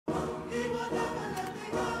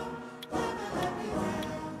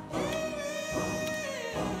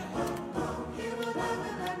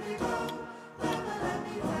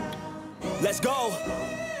let's go.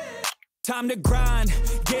 Time to grind,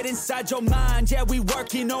 get inside your mind. Yeah, we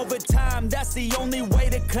working overtime, that's the only way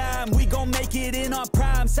to climb. We gon' make it in our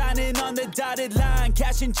prime, signing on the dotted line.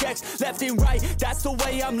 Cashing checks left and right, that's the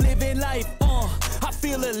way I'm living life. I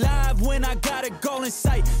feel alive when I got a goal in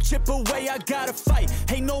sight. Chip away, I gotta fight,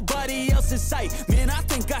 ain't nobody else in sight. Man, I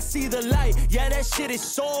think I see the light, yeah, that shit is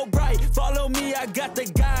so bright. Follow me, I got the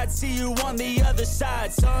guide, see you on the other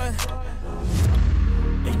side, son.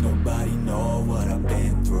 Ain't nobody know what I've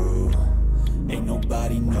been through. Ain't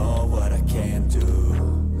nobody know what I can do.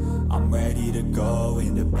 I'm ready to go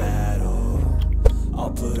into battle.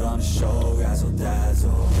 I'll put on a show, razzle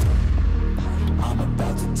dazzle. I'm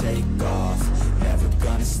about to take off, never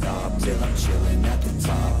gonna stop till I'm chilling at the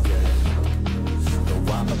top, yeah.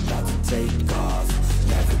 No, I'm about to take off,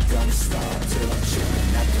 never gonna stop till I'm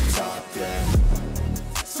chilling at the top, yeah.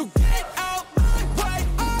 So get out my way,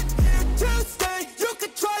 I'm here to stay. You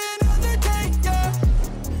could try another day, yeah.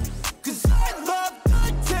 Cause I love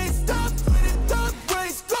the taste of winning the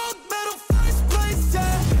race. Gold medal, first place,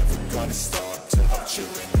 yeah. Never gonna stop till I'm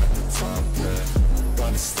chilling at the top, yeah.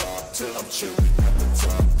 Gonna stop till I'm chilling at the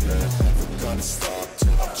top, yeah. Never gonna stop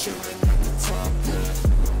till I'm chilling at the top,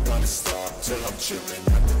 yeah. Gonna stop till I'm chilling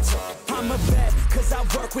at the top, yeah. I'm a vet, cause I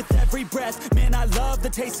work with every breath. Man, I love the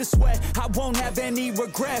taste of sweat, I won't have any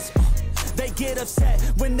regrets. They get upset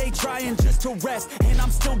when they trying just to rest, and I'm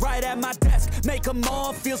still right at my desk. Make them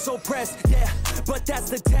all feel so pressed, yeah, but that's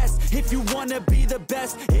the test. If you wanna be the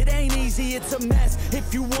best, it ain't easy, it's a mess.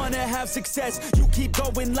 If you wanna have success, you keep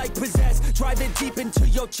going like possessed. Drive it deep into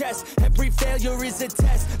your chest, every failure is a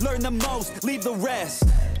test. Learn the most, leave the rest.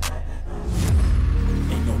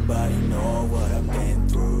 Ain't nobody know what I've been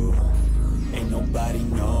through. Ain't nobody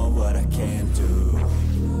know what I can do.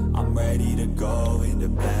 I'm ready to go into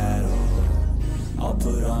battle. I'll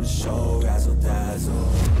put on a show, razzle dazzle.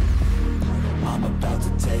 I'm about to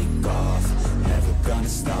take off, never gonna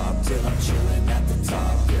stop till I'm chilling at the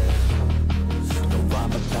top, yeah. No,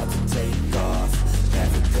 I'm about to take off,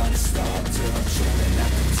 never gonna stop till I'm chilling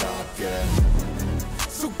at the top, yeah.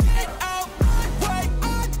 So get out my way,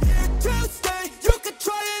 I'm here to stay. You could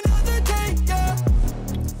try another day, yeah.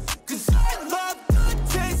 Cause I love the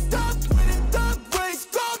taste of winning the race.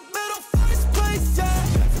 Gold medal, first place,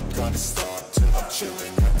 yeah. Never gonna stop till I'm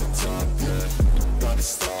chilling at the top, yeah. Gonna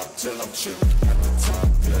stop till I'm chilling at the top,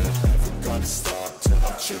 yeah. Never gonna stop till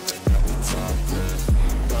I'm chilling at the top,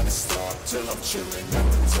 yeah. Gonna stop till I'm chilling at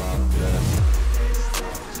the top, yeah.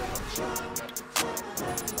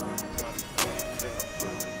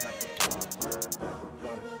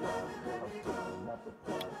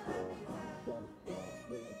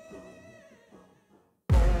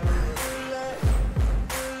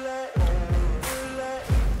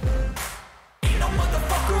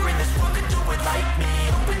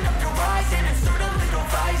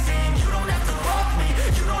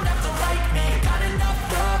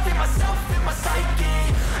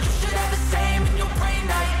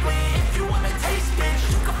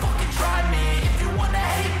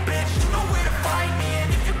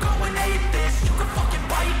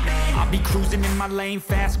 Cruising in my lane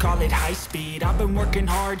fast, call it high speed. I've been working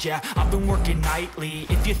hard, yeah, I've been working nightly.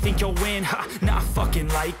 If you think you'll win, ha, not fucking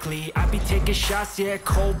likely. I be taking shots, yeah,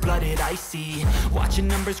 cold-blooded, icy. Watching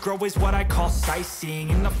numbers grow is what I call sightseeing.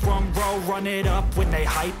 In the front row, run it up when they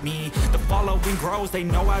hype me. The following grows, they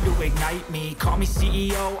know how to ignite me. Call me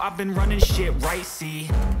CEO, I've been running shit right, see.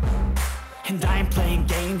 And I ain't playing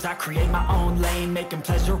games, I create my own lane, making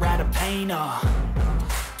pleasure out of pain,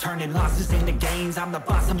 turning losses into gains, I'm the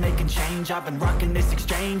boss, I'm making change. I've been rocking this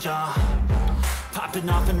exchange, popping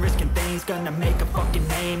off and risking things, gonna make a fucking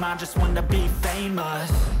name. I just wanna be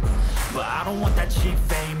famous, but I don't want that cheap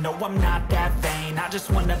fame. No, I'm not that vain, I just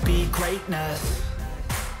wanna be greatness.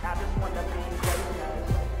 I just wanna be greatness.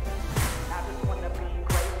 I just wanna be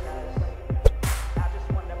greatness. I just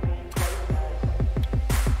wanna be greatness.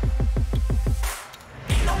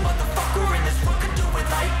 Ain't no motherfucker in this world can do it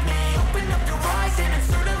like me. Open up your eyes and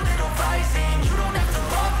insert a little rising. You don't have to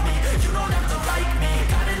love me, you don't have to like me.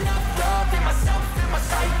 Got enough love in myself, in my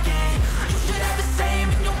psyche. You should have the same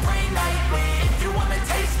in your brain nightly. If you wanna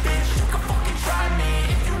taste, bitch, you can fucking try me.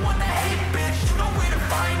 If you wanna hate, bitch, you know where to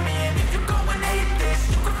find me. And if you go and hate this,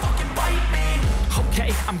 you can fucking bite me.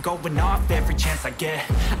 Okay, I'm going off every chance I get.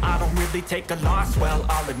 I don't really take a loss, well,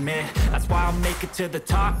 I'll admit. That's why I'll make it to the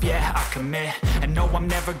top, yeah, I commit. And no, I'm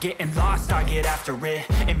never getting lost, I get after it.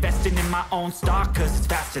 Investing in my own stock, cause it's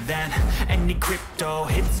faster than any crypto.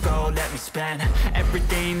 Hits go, let me spend.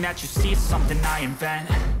 Everything that you see is something I invent.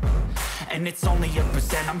 and it's only a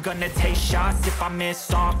percent. I'm gonna take shots, if I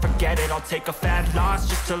miss all, forget it. I'll take a fat loss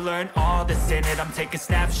just to learn all that's in it. I'm taking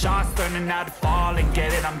snapshots, learning how to fall and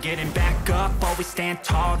get it. I'm getting back up, always stand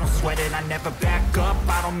tall, don't sweat it. I never back up,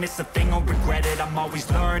 I don't miss a thing or regret it. I'm always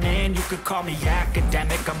learning, you could call me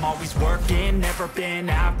academic. I'm always working, never been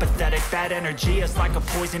apathetic. Bad energy is like a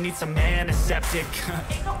poison, needs some antiseptic.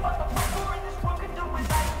 Ain't no motherfucker in this world can do it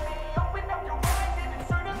like me. Open up your eyes and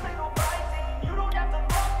insert a little rising. You don't have to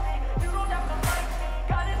love me, you don't have to like me.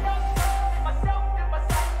 Got enough love in myself and my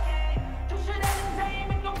psyche. You should have the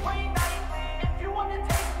same in your brain nightly. If you want to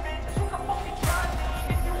taste, bitch, you can fucking try me.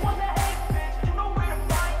 If you want to hate, bitch, you know where to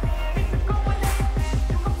find me. If you go and hate, bitch,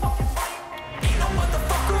 you can fucking fight me. Ain't no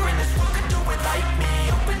motherfucker in this world can do it like me.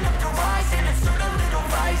 Open up your eyes and insert a little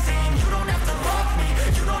rising. You don't have to love me,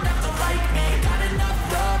 you don't have to like me. Got enough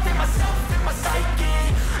love in myself and my psyche.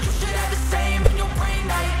 You should have the same in your brain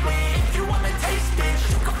nightly. If you wanna taste, bitch,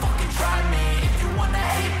 you can fucking try me. If you wanna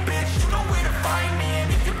hate, bitch, you know where to find me.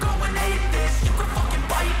 And if you go and hate this, you can fucking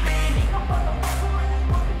bite me. Ain't no motherfucker in this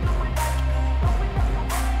world can do it like me. Open up your eyes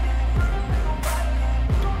and insert a little rising. You don't have to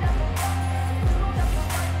love me, you don't have to like me.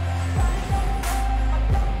 Got enough love in myself.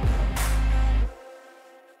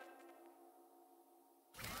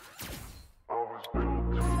 I was built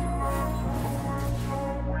to last, so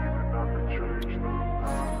we did not change the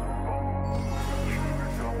past.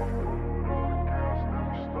 Achieving, got my foot on the gas,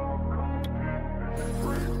 never stop competing.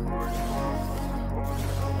 Break my heart.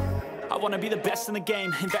 I wanna be the best in the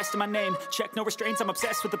game, invest in my name. Check no restraints, I'm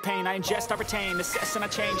obsessed with the pain. I ingest, I retain, assess and I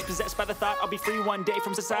change. Possessed by the thought I'll be free one day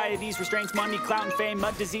from society's restraints. Money, clout and fame,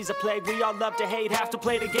 mud, disease, a plague. We all love to hate, have to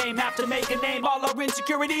play the game, have to make a name. All our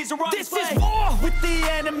insecurities are on display. This is war with the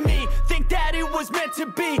enemy, think that it was meant to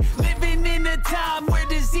be. Living in a time where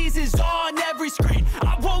disease is on every screen.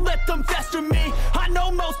 I won't let them fester me, I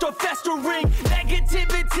know most are festering.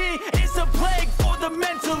 Negativity is a plague for the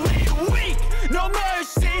mentally weak. No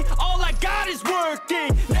mercy, all I got is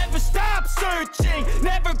working. Never stop searching,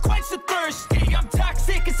 never quench the thirsty. I'm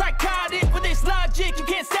toxic and psychotic with this logic, you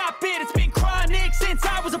can't stop it. It's been chronic since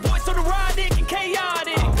I was a boy, so neurotic and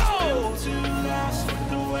chaotic. Go! To last with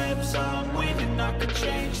the webs I'm weaving, I could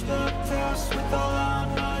change the past with all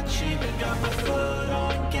I'm achieving. Got my foot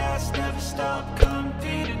on gas, never stop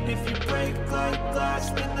competing. If you break like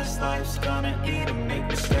glass, then this life's gonna eat 'em. Make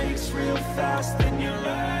mistakes real fast, then you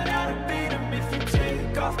learn how to beat 'em. If you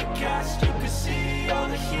take off the cast, you can see all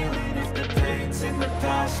the healing. If the pain's in the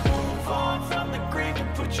past, move on from the grave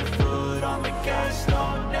and put your foot on the gas.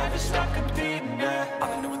 No, never stop competing, yeah.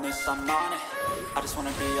 I've been doing this, I'm on it. I just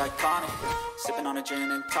wanna be iconic. Sipping on a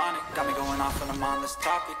gin and tonic, got me going off when I'm on this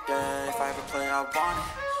topic, yeah. If I ever play, I want it.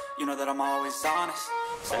 You know that I'm always honest.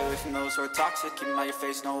 Stay away from those who are toxic. Keep them out your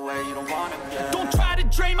face, no way, you don't want it, yeah. Don't try to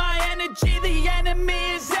drain my energy. The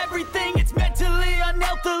enemy is everything. It's mentally,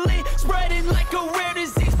 unhealthily, spreading like a rare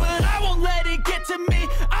disease. But I won't let it get to me.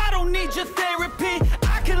 I don't need your therapy.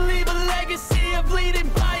 I can leave a legacy of leading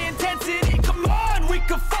by intensity. Come on, we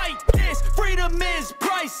can fight this. Freedom is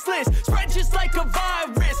priceless. Spread just like a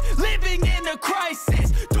virus. Living in a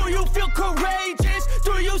crisis. Do you feel courageous?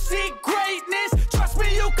 Do you seek greatness? Trust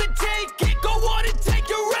me, you can take it. Go on and take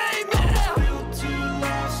your aim. Yeah. Built to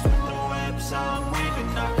last with the webs I'm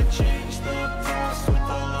weaving. I could change the past with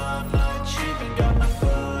all I'm achieving. Got my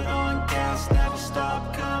foot on gas, never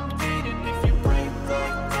stop competing. If you break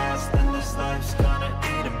like glass, then this life's gonna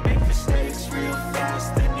eat 'em. Make mistakes real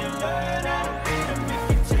fast, then you learn how to beat 'em. If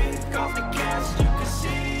you take off the gas, you can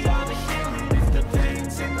see all the healing. If the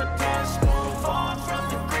pain's in the past, move on from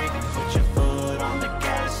the grave and put your foot on the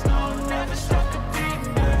gas. No, never stop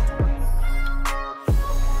competing, yeah.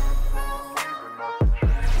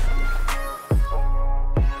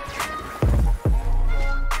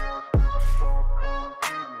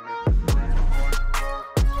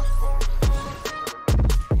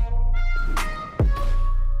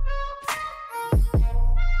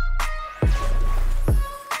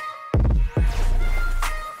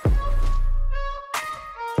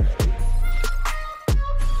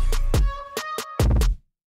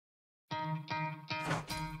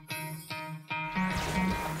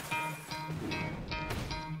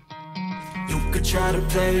 Try to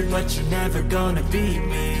play, but you're never gonna beat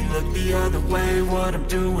me. Look the other way, what I'm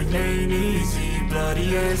doing ain't easy. Bloody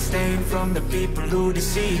hands stained from the people who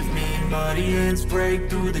deceive me. Muddy hands break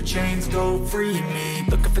through the chains, go free me.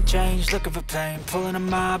 Looking for change, looking for pain. Pulling a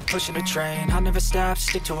mob, pushing a train. I'll never stop,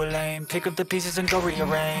 stick to a lane. Pick up the pieces and go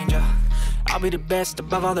rearrange. I'll be the best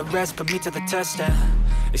above all the rest, put me to the test and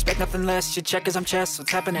Expect nothing less, you check as I'm chess, what's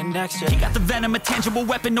happening next, yeah. He got the venom, a tangible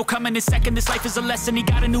weapon, no coming in second. This life is a lesson, he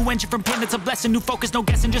got a new engine from pain, it's a blessing. New focus, no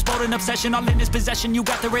guessing, just bold and obsession, all in his possession. You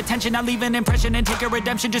got their attention, now leave an impression and take a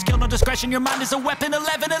redemption. Just kill, no discretion, your mind is a weapon.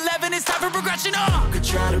 11-11, it's time for progression, You could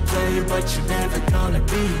try to play, but you're never gonna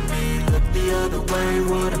beat me. Look the other way,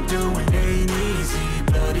 what I'm doing ain't easy.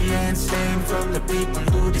 Bloody hands stained from the people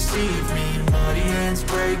who deceive me. Muddy hands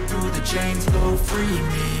break through the chains, go free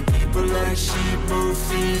me. People like sheep move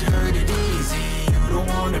feet, hurt it easy. You don't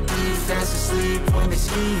wanna be fast asleep when they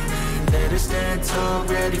scheming. Better stand tall,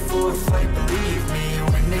 ready for a fight, believe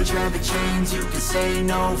me. When they try the chains, you can say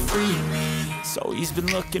no, free me. So he's been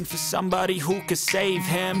looking for somebody who could save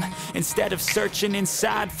him, instead of searching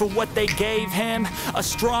inside for what they gave him. A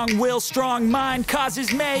strong will, strong mind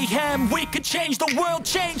causes mayhem. We could change the world,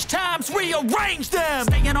 change times, rearrange them.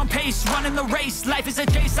 Staying on pace, running the race. Life is a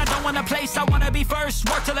chase, I don't want a place, I wanna be first.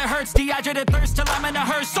 Work till it hurts, dehydrated thirst till I'm in a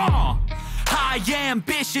hearse. High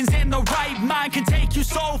ambitions and the right mind can take you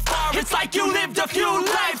so far. It's like you lived a few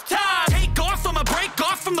lifetimes. Take off, I'ma break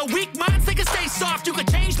off from the weak minds. They can stay soft, you can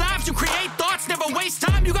change lives, you create thoughts, never waste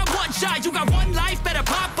time. You got one shot, you got one life, better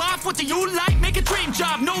pop off. What do you like? Make a dream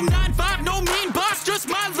job. No 9-5, no mean boss, just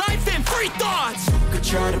my life and free thoughts. You could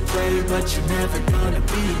try to play, but you're never gonna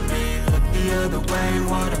beat me. Look the other way,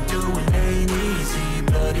 what I'm doing ain't easy.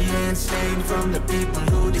 Bloody hands stained from the people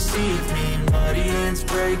who deceive me. Muddy hands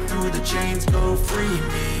break through the chains, go free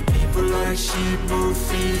me. People like sheep move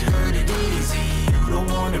feet, hurt it easy. You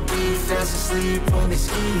don't wanna be fast asleep when they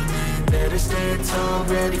scheming. Better stand tall,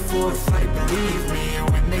 ready for a fight, believe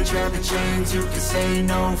me. When they try the chains, you can say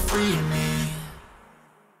no, free me.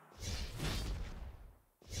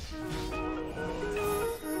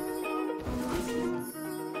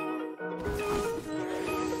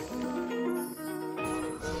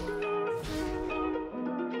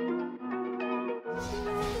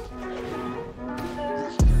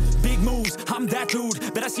 I'm that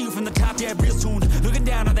dude, bet I see you from the top, yeah, real soon. Looking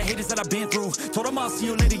down on the haters that I've been through. Told them I'll see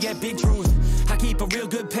you later, yeah, big truth. I keep a real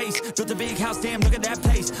good pace, built a big house, damn, look at that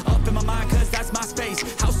place. Up in my mind, cause that's my space.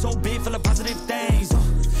 House so big, full of positive things.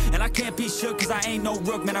 And I can't be shook, cause I ain't no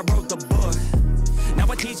rook, man, I wrote the book.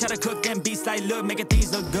 Now I teach how to cook them beats like, look, making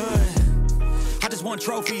these look good. I just want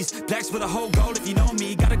trophies, plaques with a whole goal if you know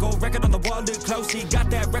me. Got a gold record on the wall, look closely.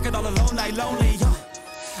 Got that record all alone, like lonely.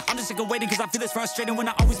 I'm just sick of waiting cause I feel it's frustrating when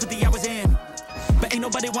I always put the hours in. But ain't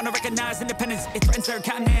nobody wanna recognize independence, it threatens their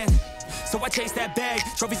continent. So I chase that bag,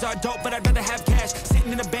 trophies are dope but I'd rather have cash.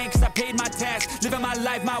 Sitting in the bank cause I paid my tax. Living my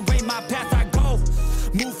life, my way, my path, I go.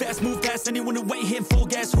 Move fast, anyone who ain't hitting full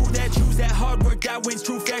gas. Who that, choose that, hard work, that wins,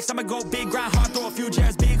 true facts. I'ma go big, grind hard, throw a few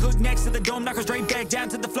jabs. Big hook next to the dome, knock her straight back down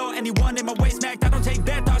to the floor. Anyone in my way smacked, I don't take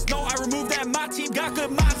bad thoughts, no, I remove that. My team got good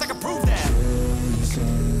minds, I can prove that.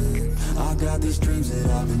 I got these dreams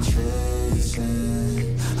that I've been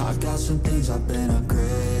chasing. I got some things I've been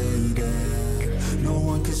upgrading. No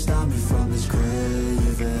one can stop me from this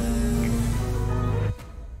craving.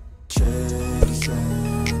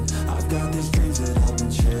 Chasing. I've got these dreams that I've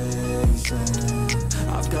been chasing.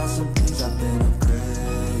 I've got some things I've been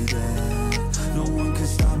upgrading. No one can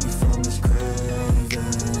stop me from this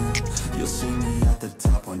craving. You'll see me at the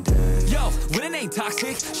top one day. Yo, when it ain't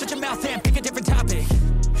toxic, shut your mouth and pick a different topic.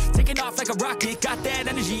 Taking off like a rocket, got that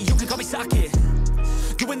energy, you can call me socket.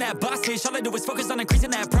 Doing that boss-ish, all I do is focus on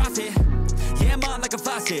increasing that profit. Yeah, I'm on like a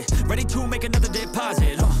faucet, ready to make another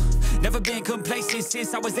deposit. Never been complacent,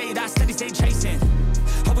 since I was 8, I steady stay chasing.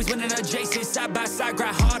 Always winning adjacent, side by side,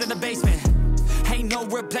 grind hard in the basement. Ain't no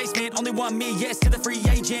replacement, only one me, yes to the free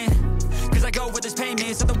agent. Cause I go with this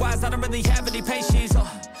payments, otherwise I don't really have any patience.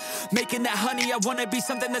 Making that honey, I wanna be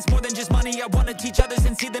something that's more than just money. I wanna teach others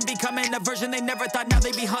and see them becoming a version they never thought. Now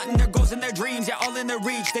they be hunting their goals and their dreams, yeah, all in their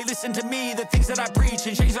reach. They listen to me, the things that I preach,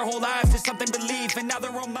 and change their whole lives to something belief. And now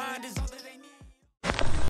their own mind is all